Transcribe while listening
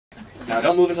Now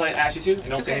don't move until I ask you to, and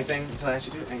don't say anything until I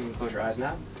ask you to, and you can close your eyes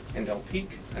now, and don't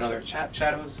peek. I know there are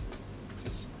shadows.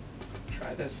 Just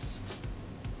try this.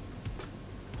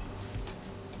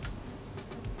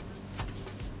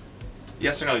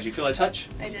 Yes or no? Did you feel a touch?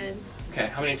 I did. Okay,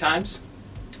 how many times?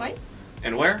 Twice.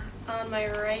 And where? On my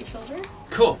right shoulder.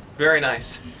 Cool, very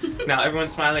nice. Now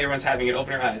everyone's smiling, everyone's happy. You can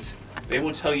open your eyes. They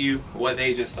will tell you what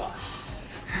they just saw.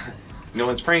 No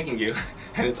one's pranking you,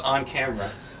 and it's on camera.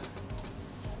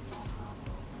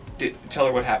 Tell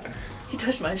her what happened. He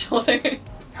touched my shoulder.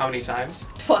 How many times?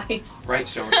 Twice. Right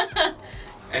shoulder.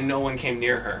 And no one came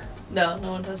near her. No,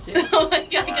 no one touched you. Oh my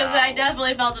god, because I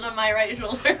definitely felt it on my right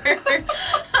shoulder.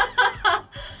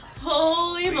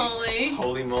 Holy moly.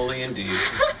 Holy moly indeed.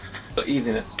 So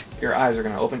easiness. Your eyes are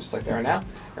going to open just like they are now.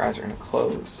 Your eyes are going to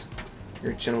close.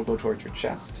 Your chin will go towards your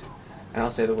chest. And I'll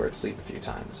say the word sleep a few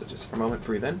times. So just for a moment,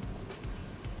 breathe in.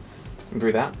 And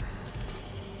breathe out.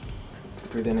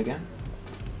 Breathe in again.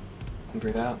 And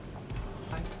breathe out.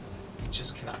 You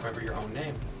just cannot remember your own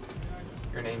name.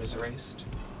 Your name is erased.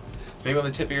 Maybe on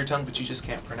the tip of your tongue, but you just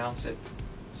can't pronounce it.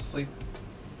 Sleep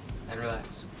and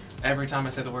relax. Every time I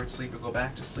say the word sleep, you'll go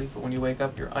back to sleep, but when you wake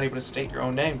up, you're unable to state your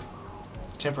own name.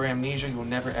 Temporary amnesia, you will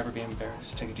never ever be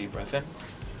embarrassed. Take a deep breath in.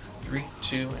 3,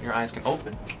 2, and your eyes can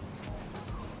open.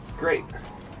 Great.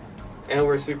 And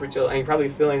we're super chill, and you're probably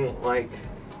feeling like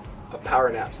a power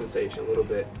nap sensation a little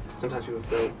bit. Sometimes people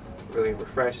feel really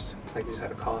refreshed, like you just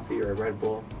had a coffee or a Red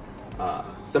Bull.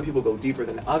 Some people go deeper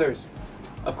than others.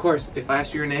 Of course, if I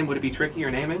asked you your name, would it be tricky?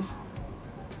 Your name is?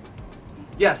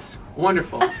 Yes.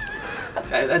 Wonderful.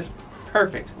 That's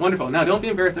perfect. Wonderful. Now, don't be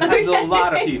embarrassed. It happens to a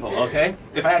lot of people, okay?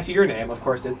 If I ask you your name, of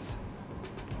course, it's...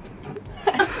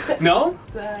 No?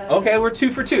 Okay, we're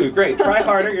 2 for 2. Great. Try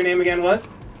harder. Your name again was?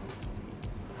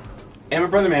 And my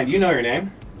brother man, you know your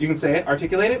name. You can say it.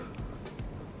 Articulate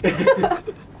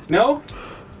it. No?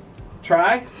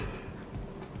 Try.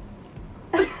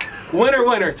 Winner,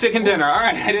 winner. Chicken dinner. All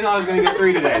right. I didn't know I was going to get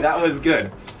 3 today. That was good.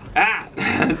 Ah,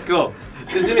 that's cool.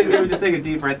 Just do me a favor. Just take a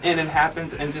deep breath in. It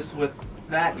happens, and just with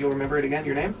that, you'll remember it again.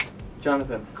 Your name?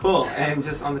 Jonathan. Cool. And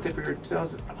just on the tip of your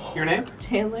toes, your name?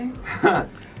 Chandler.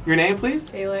 Your name, please?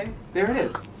 Taylor. There it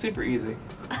is. Super easy.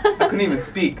 I couldn't even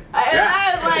speak.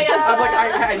 I was like, I'm like,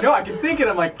 I know, I can think it.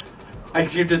 I'm like, I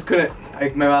just couldn't,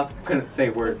 my mouth couldn't say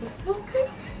words.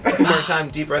 One more time,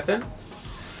 deep breath in.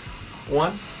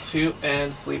 1, 2,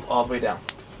 and sleep all the way down.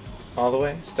 All the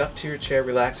way, stuck to your chair,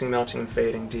 relaxing, melting, and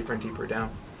fading, deeper and deeper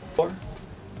down. 4,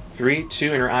 3, 2,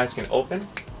 and your eyes can open.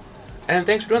 And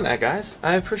thanks for doing that, guys.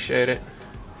 I appreciate it.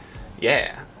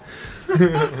 Yeah.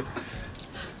 Woo!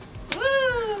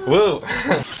 Woo!